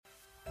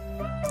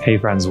Hey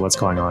friends, what's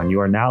going on? You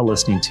are now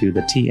listening to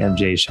the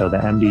TMJ Show, the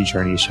MD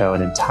Journey Show,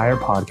 an entire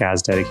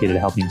podcast dedicated to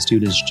helping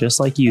students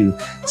just like you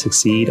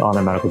succeed on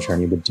their medical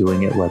journey, but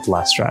doing it with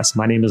less stress.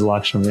 My name is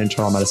Lakshman, I'm an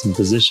internal medicine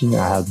physician.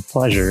 I have the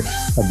pleasure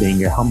of being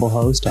your humble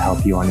host to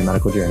help you on your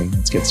medical journey.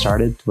 Let's get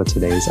started with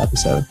today's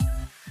episode.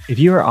 If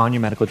you are on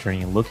your medical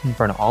journey and looking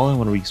for an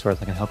all-in-one resource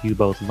that can help you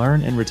both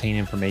learn and retain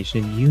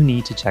information, you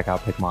need to check out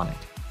Picmonic.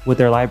 With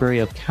their library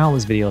of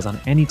countless videos on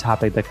any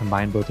topic that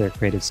combine both their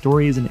creative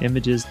stories and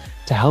images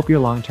to help your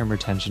long-term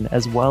retention,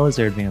 as well as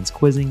their advanced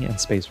quizzing and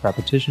spaced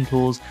repetition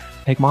tools,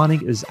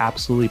 Picmonic is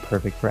absolutely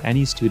perfect for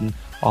any student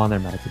on their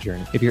medical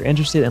journey. If you're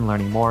interested in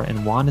learning more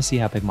and want to see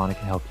how Picmonic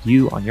can help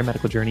you on your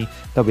medical journey,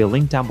 there'll be a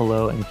link down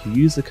below, and if you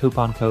use the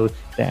coupon code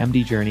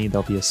TheMDJourney,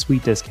 there'll be a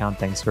sweet discount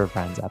thanks to our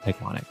friends at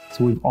Picmonic.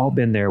 So we've all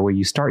been there where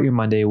you start your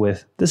Monday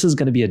with, this is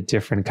going to be a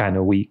different kind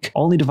of week,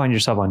 only to find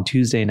yourself on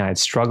Tuesday night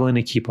struggling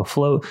to keep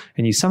afloat,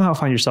 and you somehow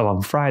find yourself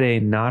on Friday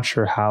not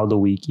sure how the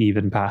week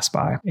even passed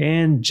by.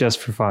 And just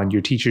for fun,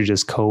 your teacher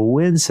just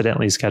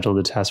coincidentally scheduled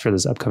a test for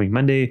this upcoming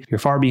Monday. You're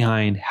far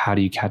behind. How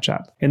do you catch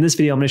up? In this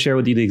video, I'm going to share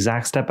with you the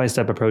exact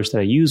step-by-step approach that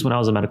I used when I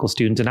was a medical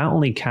student to not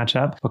only catch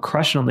up, but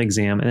crush it on the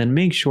exam, and then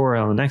make sure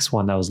on the next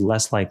one that I was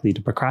less likely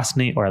to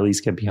procrastinate or at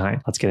least get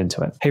behind. Let's get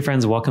into it. Hey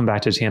friends, welcome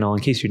back to the channel.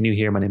 In case you're new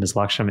here, my name is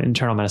Lakshman, I'm an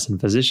internal medicine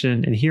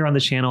physician, and here on the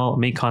channel, I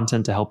make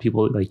content to help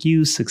people like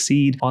you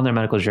succeed on their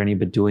medical journey,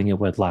 but doing it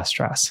with less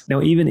stress.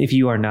 Now, even if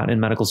you are not in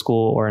medical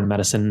school or in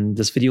medicine,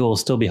 this video will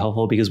still be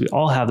helpful because we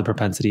all have the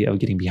propensity of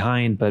getting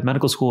behind, but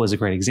medical school is a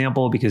great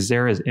example because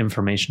there is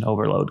information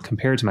overload.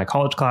 Compared to my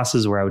college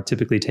classes where I would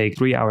typically take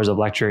 3 hours of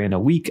lecture in a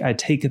week, I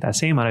take that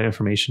same amount of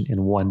information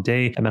in one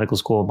day. At medical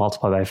school,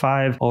 multiplied by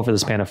 5 over the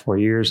span of 4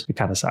 years, it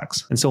kind of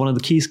sucks. And so one of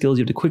the key skills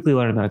you have to quickly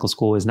learn in medical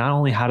school is not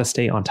only how to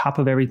stay on top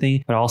of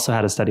everything, but also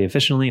how to study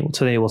efficiently.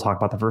 Today, we'll talk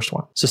about the first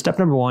one. So step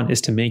number 1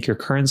 is to make your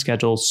current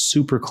schedule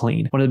super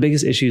clean. One of the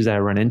biggest issues that I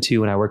run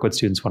into when I work with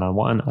students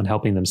one-on-one on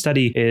helping them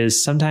study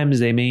is sometimes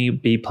they may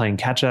be playing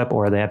catch up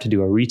or they have to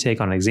do a retake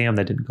on an exam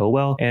that didn't go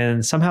well.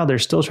 And somehow they're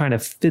still trying to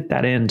fit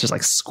that in, just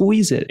like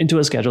squeeze it into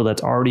a schedule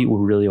that's already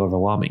really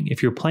overwhelming.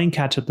 If you're playing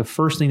catch up, the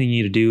first thing that you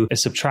need to do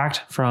is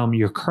subtract from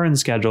your current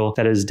schedule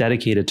that is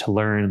dedicated to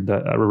learn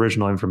the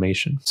original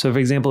information. So for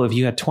example, if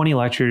you had 20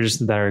 lectures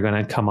that are going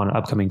to come on an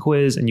upcoming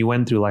quiz and you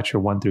went through lecture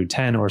 1 through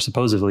 10, or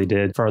supposedly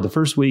did for the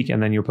first week,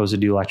 and then you're supposed to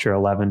do lecture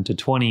 11 to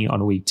 20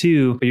 on week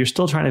 2, but you're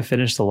still trying to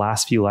finish the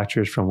last few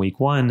lectures from week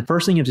 1,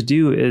 first thing you have to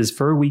do is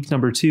for week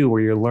number 2,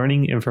 where you're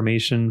learning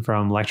information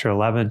from lecture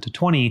 11 to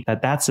 20,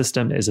 that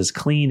system is as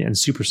clean and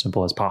super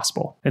simple as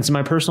possible. And so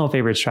my personal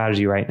favorite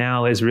strategy right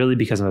now is really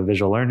because I'm a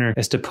visual learner,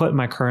 is to put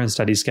my current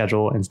study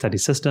schedule and study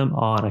system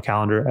on a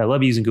calendar. I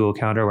love using Google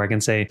Calendar where I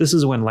can say, this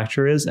is when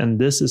lecture is, and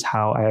this is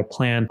how I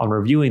plan on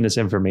reviewing this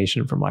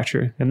information from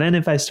lecture. And then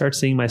if I start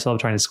seeing myself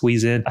trying to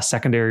squeeze in a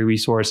secondary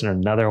resource and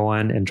another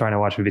one and trying to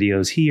watch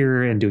videos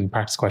here and doing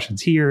practice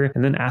questions here,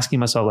 and then asking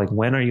myself, like,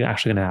 when are you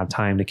actually going to have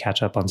time to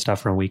catch up on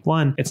stuff from week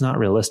 1? It's not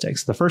realistic.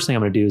 So the first thing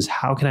I'm going to do is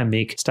how can I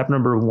make step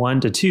number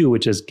 1 to 2,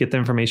 which is get the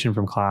information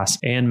from class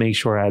and make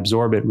sure I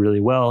absorb it really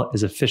well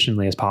as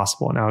efficiently as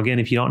possible. Now, again,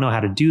 if you don't know how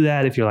to do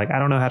that, if you're like, I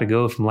don't know how to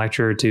go from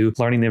lecture to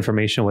learning the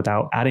information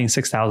without adding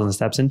 6,000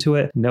 steps into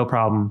it, no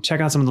problem.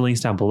 Check out some of the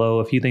links down below.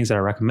 A few things that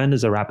I recommend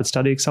is a rapid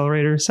study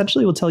accelerator.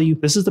 Essentially will tell you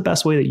this is the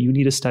best way that you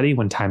need to study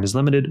when time is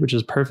limited, which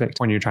is perfect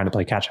when you're trying to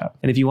play catch up.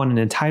 And if you want an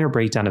entire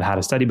breakdown of how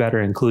to study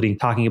better, including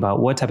talking about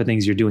what type of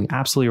things you're doing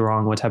absolutely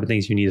wrong, what type of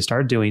things you need to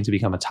start doing to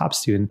become a top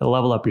student, the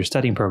Level Up Your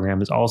Studying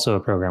program is also a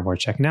program worth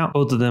checking out.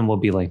 Both of them will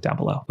be linked down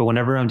below. But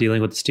whenever I'm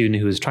dealing with a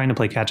student who is trying to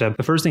play catch up,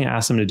 the first thing I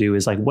ask them to do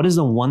is like, what is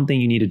the one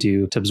thing you need to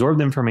do to absorb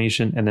the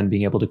information and then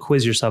being able to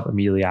quiz yourself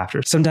immediately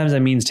after? Sometimes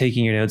that means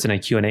taking your notes in a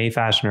Q&A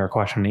fashion or a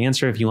question and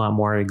answer. If you want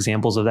more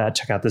examples of that,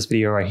 check out this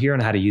video right here on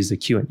how to use the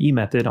Q&E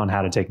method on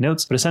how to take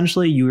notes. But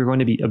essentially, you are going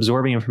to be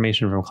absorbing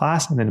information from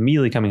class and then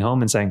immediately coming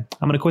home and saying,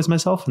 I'm going to quiz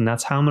myself, and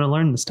that's how I'm going to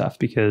learn this stuff,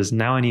 because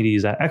now I need to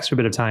use that extra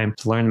bit of time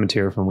to learn the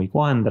material from week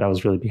 1 that I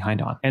was really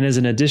behind on. And as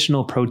an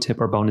additional pro tip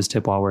or bonus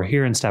tip while we're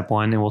here in step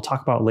 1, and we'll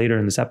talk about later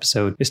in this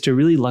episode, is to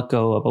really let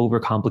go of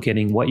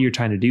overcomplicating what you're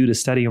trying to do to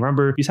study.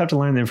 Remember, you just have to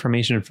learn the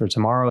information for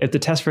tomorrow. If the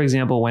test, for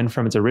example, went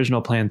from its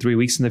original plan 3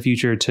 weeks in the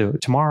future to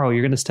tomorrow,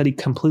 you're going to study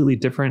completely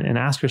different, and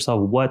ask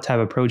yourself what type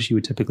of approach you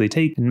would typically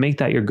take and make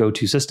that your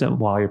go-to system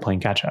while you're playing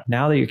catch up.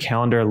 Now that your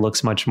calendar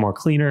looks much more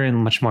cleaner and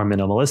much more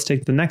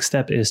minimalistic, the next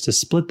step is to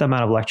split the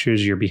amount of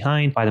lectures you're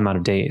behind by the amount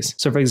of days.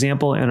 So for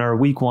example, in our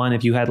week 1,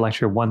 if you had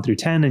lecture 1 through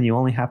 10 and you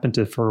only happen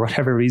to, for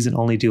whatever reason,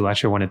 only do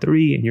lecture 1 and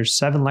 3 and you're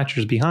 7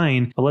 lectures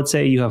behind, but let's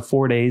say you have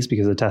 4 days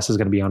because the test is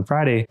going to be on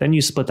Friday, then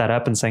you split that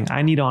up and saying,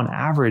 I need on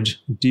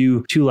average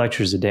do 2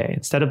 lectures a day.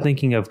 Instead of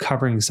thinking of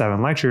covering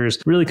 7 lectures,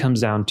 it really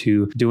comes down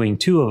to doing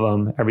 2 of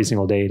them every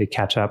single day to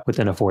catch up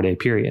within a 4-day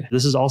period.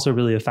 This is also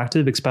really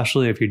effective,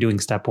 especially if you're doing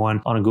step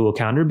 1 on a Google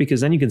Calendar,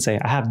 because then you can say,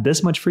 I have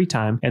this much free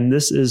time and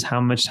this is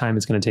how much time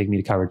it's going to take me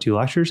to cover 2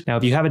 lectures. Now,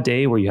 if you have a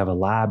day where you have a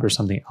lab or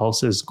something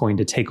else is going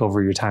to take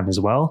over your time as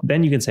well,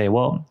 then you can say,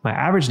 well, my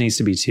average needs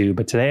to be 2. 2,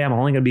 but today I'm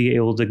only going to be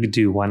able to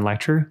do 1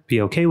 lecture,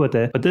 be okay with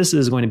it. But this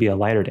is going to be a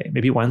lighter day.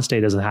 Maybe Wednesday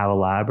doesn't have a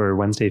lab or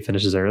Wednesday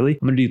finishes early.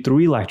 I'm going to do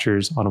 3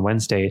 lectures on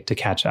Wednesday to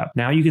catch up.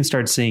 Now you can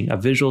start seeing a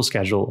visual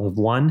schedule of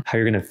 1, how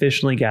you're going to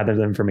efficiently gather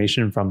the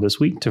information from this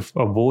week to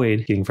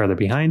avoid getting further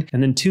behind.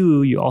 And then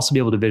 2, you also be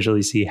able to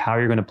visually see how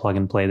you're going to plug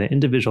and play the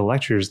individual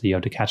lectures that you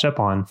have to catch up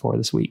on for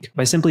this week.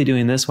 By simply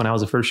doing this, when I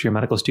was a first year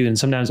medical student,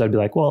 sometimes I'd be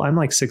like, well, I'm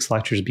like 6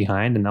 lectures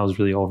behind, and that was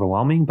really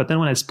overwhelming. But then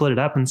when I split it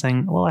up and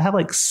saying, well, I have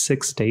like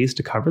 6 days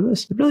to cover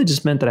this, it really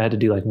just meant that I had to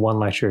do like 1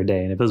 lecture a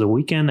day. And if it was a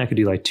weekend, I could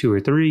do like 2 or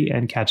 3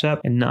 and catch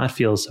up and not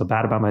feel so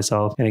bad about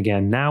myself. And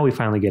again, now we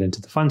finally get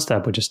into the fun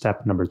step, which is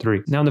step number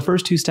 3. Now, in the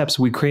first 2 steps,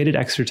 we created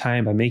extra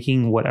time by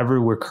making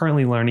whatever we're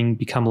currently learning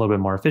become a little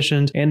bit more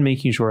efficient and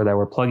making sure that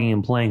we're plugging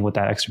and playing with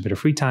that extra bit of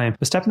free time.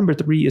 But step number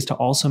 3 is to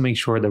also make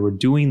sure that we're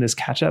doing this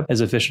catch up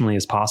as efficiently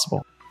as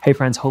possible. Hey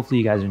friends, hopefully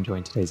you guys are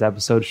enjoying today's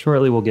episode.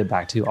 Shortly, we'll get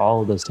back to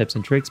all of those tips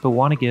and tricks, but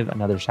want to give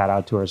another shout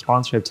out to our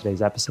sponsor of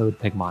today's episode,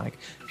 Picmonic.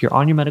 If you're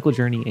on your medical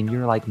journey and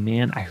you're like,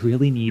 man, I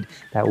really need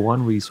that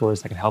one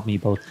resource that can help me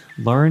both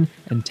learn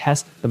and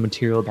test the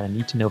material that I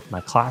need to know for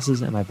my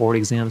classes and my board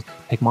exams,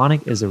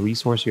 Picmonic is a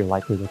resource you're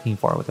likely looking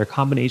for with their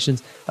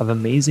combinations of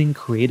amazing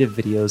creative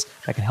videos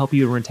that can help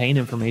you retain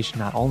information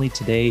not only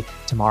today,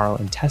 tomorrow,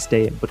 and test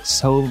day, but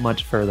so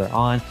much further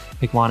on.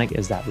 Picmonic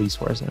is that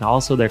resource, and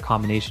also their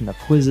combination of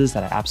quizzes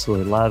that I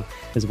absolutely love,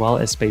 as well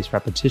as spaced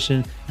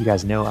repetition. You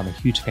guys know I'm a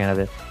huge fan of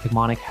it.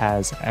 Picmonic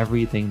has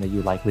everything that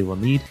you likely will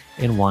need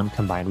in one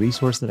combined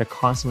resource that are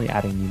constantly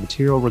adding new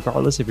material,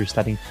 regardless if you're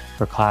studying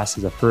for class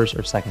as a first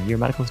or second year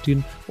medical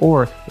student,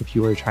 or if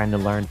you are trying to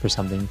learn for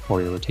something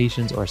for your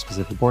rotations or a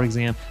specific board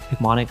exam.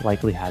 Picmonic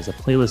likely has a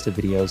playlist of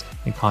videos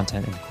and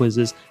content and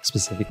quizzes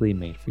specifically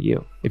made for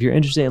you. If you're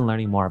interested in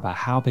learning more about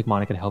how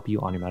Picmonic can help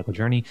you on your medical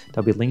journey,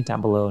 they'll be linked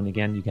down below. And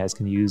again, you guys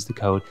can use the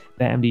code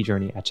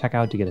TheMDJourney at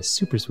checkout to get a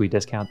super sweet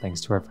discount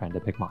thanks to our friend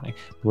at Picmonic.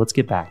 But let's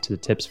get back to the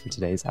tips for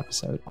today's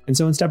episode. And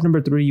so in step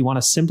number 3, you want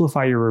to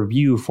simplify your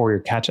review for your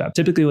catch-up.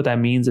 Typically what that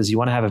means is you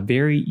want to have a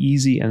very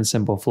easy and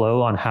simple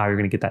flow on how you're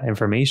going to get that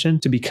information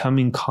to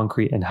becoming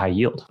concrete and high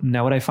yield.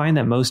 Now, what I find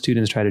that most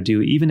students try to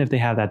do, even if they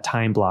have that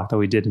time block that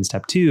we did in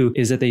step 2,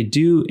 is that they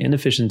do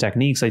inefficient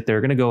techniques, like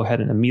they're going to go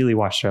ahead and immediately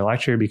watch their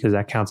lecture because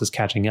that counts as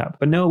catching up.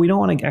 But no, we don't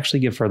want to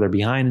actually get further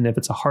behind. And if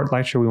it's a hard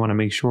lecture, we want to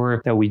make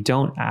sure that we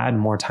don't add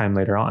more time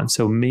later on.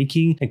 So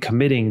making and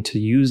committing to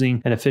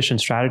using an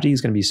efficient strategy is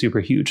going to be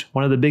super huge.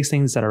 One of the big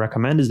things that I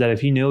recommend is that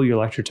if you know your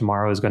lecture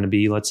tomorrow is going to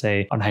be, let's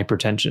say, on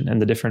hypertension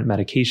and the different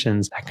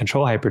medications that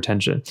control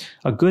hypertension,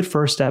 a good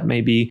first step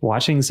may be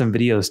watching some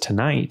videos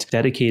tonight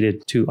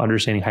dedicated to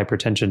understanding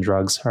hypertension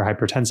drugs or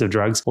hypertensive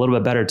drugs a little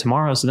bit better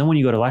tomorrow. So then when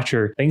you go to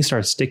lecture, things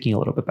start sticking a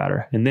little bit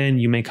better. And then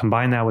you may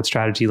combine that with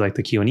strategy like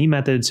the Q&E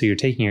method. So you're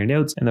taking your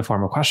notes in the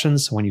form of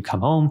questions. So when you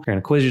come home, you're going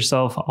to quiz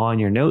yourself on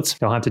your notes. You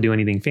don't have to do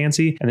anything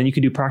fancy. And then you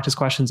can do practice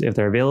questions if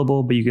they're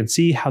available, but you can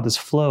see how this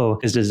flow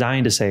is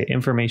designed to say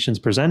information's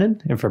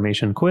presented,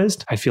 information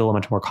quizzed. I feel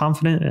much more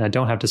confident and I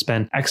don't have to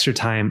spend extra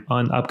time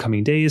on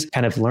upcoming days.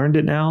 Kind of learned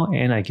it now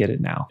and I get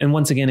it now. And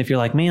once again, if you're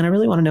like, man, I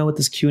really want to know what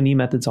this Q&E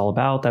method's all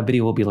about, that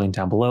video will be linked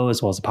down below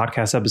as well as the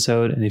podcast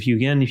episode. And if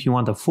you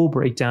want the full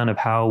breakdown of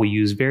how we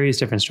use various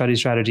different study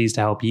strategies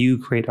to help you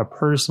create a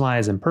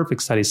personalized and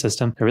perfect study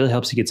system that really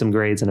helps you get some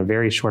grades in a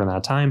very short amount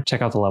of time,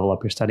 check out the Level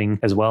Up Your Studying,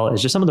 as well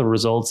as just some of the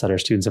results that our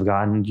students have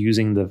gotten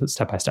using the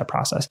step-by-step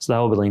process. So that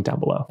will be linked down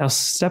below. Now,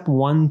 step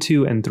 1,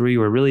 2, and 3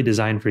 were really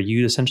designed for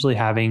you, essentially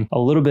having a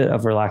little bit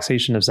of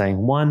relaxation of saying,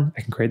 1,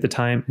 I can create the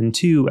time, and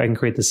 2, I can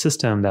create the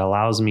system that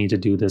allows me to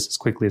do this as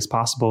quickly as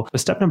possible.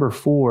 But step number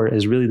 4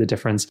 is really the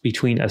difference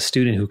between a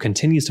student who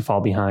continues to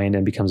fall behind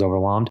and becomes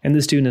overwhelmed and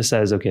the student that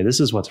says, okay, this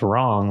is what's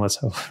wrong. Let's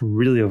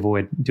really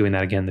avoid doing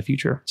that again in the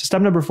future. So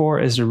step number 4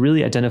 is to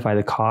really identify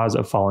the cause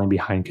of falling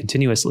behind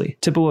continuously.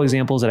 Typical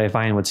examples that I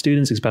find with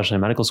students, especially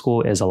in medical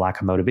school, is a lack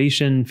of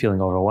motivation,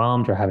 feeling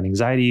overwhelmed or having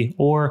anxiety,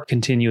 or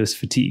continuous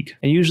fatigue.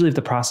 And usually if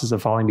the process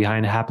of falling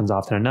behind happens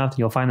often enough,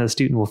 you'll find that the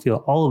student will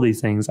feel all of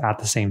these things at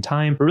the same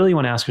time. But really you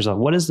want to ask yourself,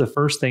 what is the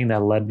first thing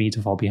that led me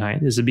to fall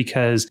behind? Is it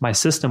because my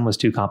system was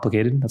too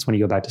complicated? That's when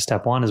you go back to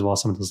step 1 as well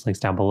as some of those links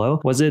down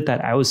below. Was it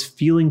that I was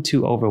feeling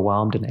too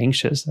overwhelmed and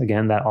anxious?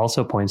 Again, that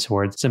also points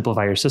towards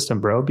simplify your system,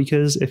 bro,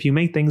 because if you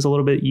make things a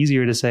little bit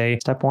easier to say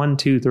step 1,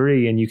 2,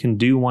 3, and you can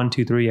do 1,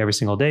 2, 3 every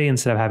single day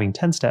instead of having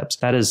 10 steps,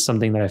 that is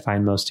something that I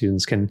find most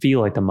students can feel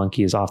like the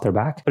monkey is off their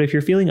back. But if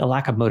you're feeling a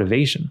lack of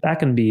motivation, that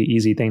can be an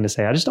easy thing to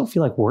say, I just don't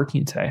feel like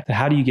working today.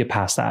 How do you get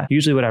past that?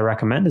 Usually what I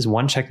recommend is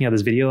 1, checking out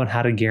this video on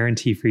how to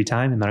guarantee free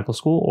time in medical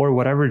school or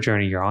whatever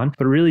journey you're on,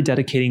 but really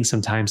dedicating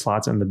some time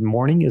slots in the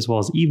morning as well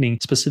as evening,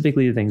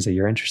 specifically the things that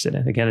you're interested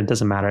in. Again, it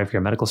doesn't matter if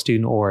you're a medical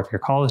student or if you're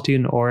a college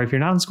student or if you're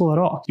not in school at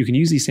all. You can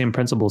use these same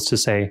principles to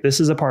say, this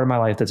is a part of my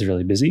life that's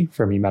really busy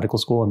for me, medical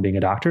school and being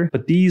a doctor,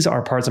 but these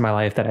are parts of my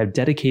life that I've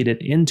dedicated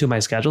into my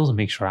schedule to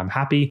make sure I'm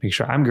happy, make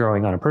sure I'm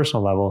growing on a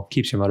personal level,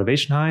 keeps your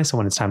motivation high. So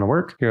when it's time to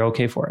work, you're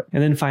okay for it.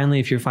 And then finally,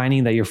 if you're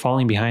finding that you're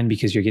falling behind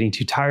because you're getting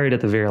too tired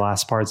at the very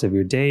last parts of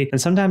your day,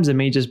 and sometimes it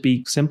may just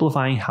be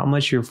simplifying how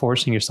much you're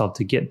forcing yourself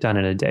to get done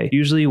in a day.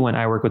 Usually usually when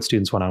I work with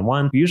students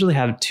one-on-one, we usually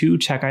have 2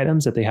 check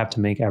items that they have to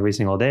make every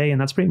single day. And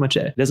that's pretty much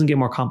it. It doesn't get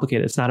more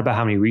complicated. It's not about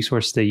how many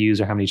resources they use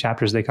or how many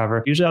chapters they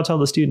cover. Usually I'll tell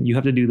the student, you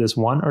have to do this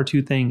 1 or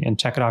 2 thing and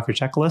check it off your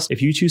checklist.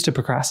 If you choose to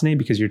procrastinate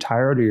because you're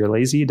tired or you're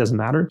lazy, it doesn't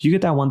matter. If you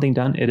get that one thing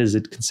done, it is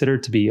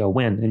considered to be a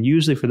win. And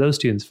usually for those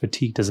students,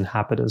 fatigue doesn't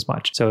happen as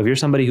much. So if you're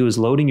somebody who is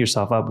loading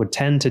yourself up with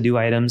 10 to-do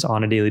items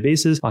on a daily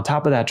basis, on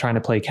top of that, trying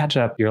to play catch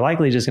up, you're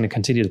likely just going to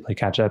continue to play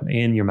catch up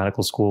in your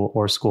medical school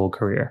or school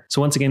career.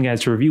 So once again,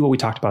 guys, to review what we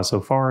talked about so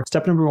far,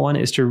 step number 1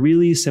 is to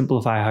really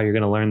simplify how you're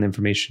going to learn the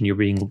information you're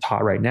being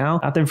taught right now.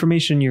 Not the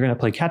information you're going to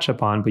play catch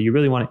up on, but you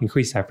really want to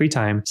increase that free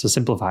time. So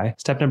simplify.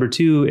 Step number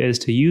 2 is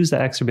to use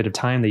that extra bit of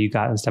time that you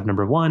got in step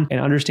number 1 and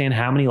understand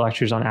how many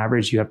lectures on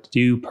average you have to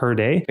do per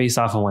day based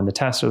off of when the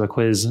test or the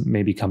quiz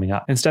may be coming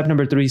up. And step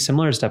number 3,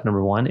 similar to step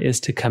number 1, is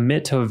to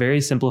commit to a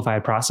very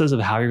simplified process of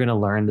how you're going to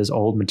learn this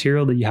old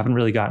material that you haven't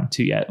really gotten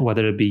to yet,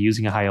 whether it be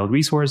using a high-yield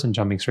resource and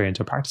jumping straight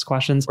into practice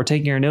questions or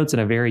taking your notes in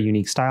a very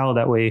unique style.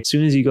 That way, as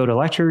soon as you go to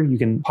lecture, you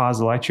can pause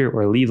the lecture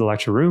or leave the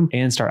lecture room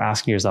and start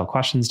asking yourself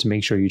questions to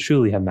make sure you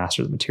truly have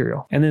mastered the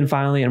material. And then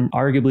finally, and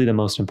arguably the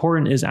most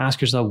important, is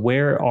ask yourself,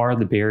 where are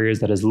the barriers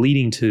that is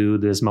leading to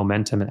this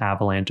momentum and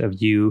avalanche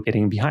of you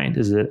getting behind?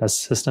 Is it a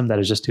system that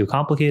is just too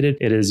complicated?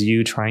 It is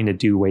you trying to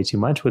do way too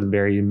much with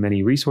very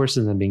many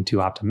resources and being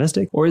too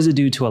optimistic? Or is it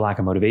due to a lack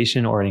of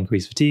motivation or an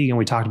increased fatigue? And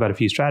we talked about a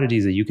few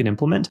strategies that you can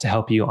implement to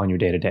help you on your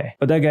day-to-day.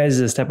 But that, guys,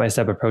 is a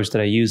step-by-step approach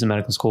that I use in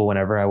medical school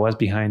whenever I was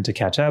behind to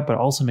catch up, but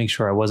also make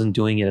sure I wasn't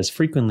doing it as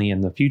frequently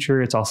in the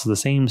future. It's also the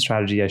same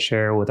strategy I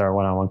share with our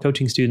one-on-one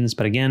coaching students.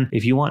 But again,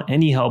 if you want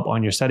any help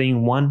on your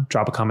studying, 1,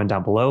 drop a comment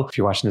down below. If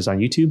you're watching this on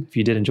YouTube, if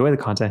you did enjoy the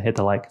content, hit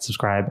the like,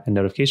 subscribe, and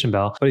notification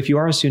bell. But if you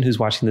are a student who's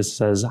watching this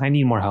and says, I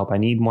need more help, I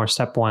need more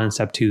step 1,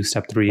 step 2,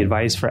 step 3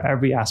 advice for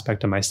every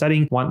aspect of my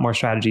studying, want more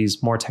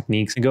strategies, more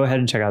techniques, and go ahead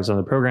and check out some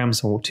of the programs.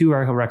 So 2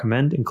 I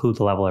recommend include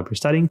the Level Up Your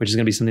Studying, which is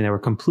going to be something that we're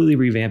completely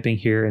revamping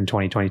here in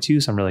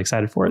 2022. So I'm really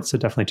excited for it. So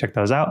definitely check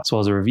those out, as well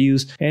as the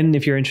reviews. And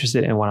if you're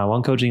interested in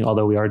one-on-one coaching,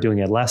 although we are doing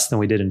it less than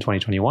we did in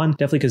 2021,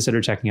 definitely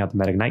consider checking out the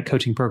Med-Ignite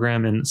coaching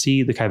program and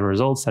see the kind of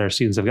results that our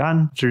students have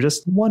gotten after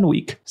just 1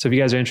 week. So if you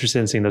guys are interested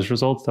in seeing those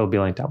results, they'll be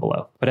linked down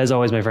below. But as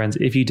always, my friends,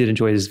 if you did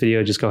enjoy this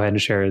video, just go ahead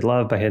and share your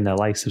love by hitting that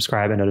like,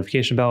 subscribe, and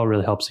notification bell. It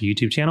really helps the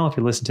YouTube channel. If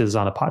you're listening to this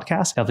on a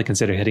podcast, definitely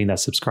consider hitting that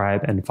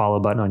subscribe and follow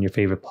button on your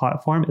favorite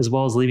platform, as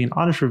well as leaving an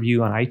honest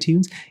review on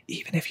iTunes,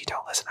 even if you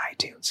don't listen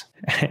to iTunes.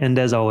 And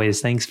as always,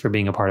 thanks for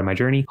being a part of my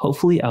journey.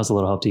 Hopefully I was a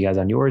little help to you guys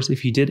on yours.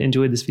 If you did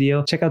enjoy this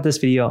video, check out this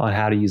video on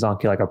how to use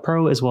Anki like a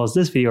pro, as well as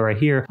this video right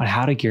here on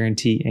how to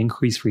guarantee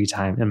increased free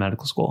time in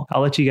medical school.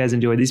 I'll let you guys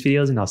enjoy these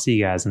videos, and I'll see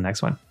you guys in the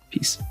next one.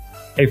 Peace.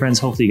 Hey friends,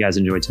 hopefully you guys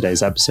enjoyed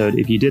today's episode.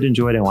 If you did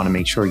enjoy it, I want to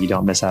make sure you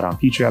don't miss out on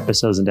future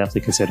episodes, and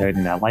definitely consider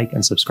hitting that like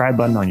and subscribe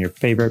button on your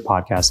favorite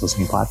podcast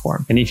listening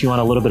platform. And if you want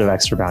a little bit of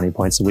extra bounty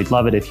points, then we'd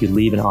love it if you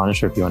leave an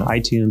honest review on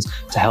iTunes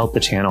to help the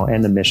channel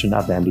and the mission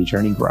of the MD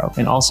Journey grow.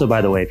 And also, by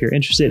the way, if you're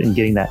interested in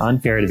getting that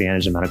unfair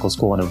advantage in medical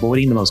school and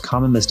avoiding the most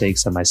common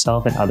mistakes that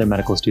myself and other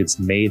medical students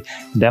have made,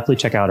 definitely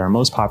check out our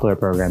most popular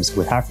programs that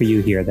we have for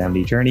you here at the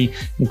MD Journey,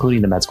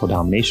 including the Med School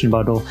Domination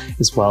Bundle,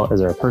 as well as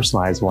our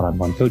personalized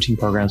one-on-one coaching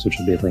programs, which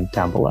will be linked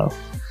down below.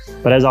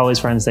 But as always,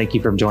 friends, thank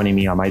you for joining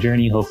me on my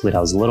journey. Hopefully that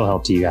was a little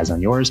help to you guys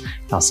on yours.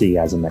 I'll see you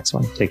guys in the next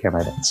one. Take care,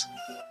 my friends.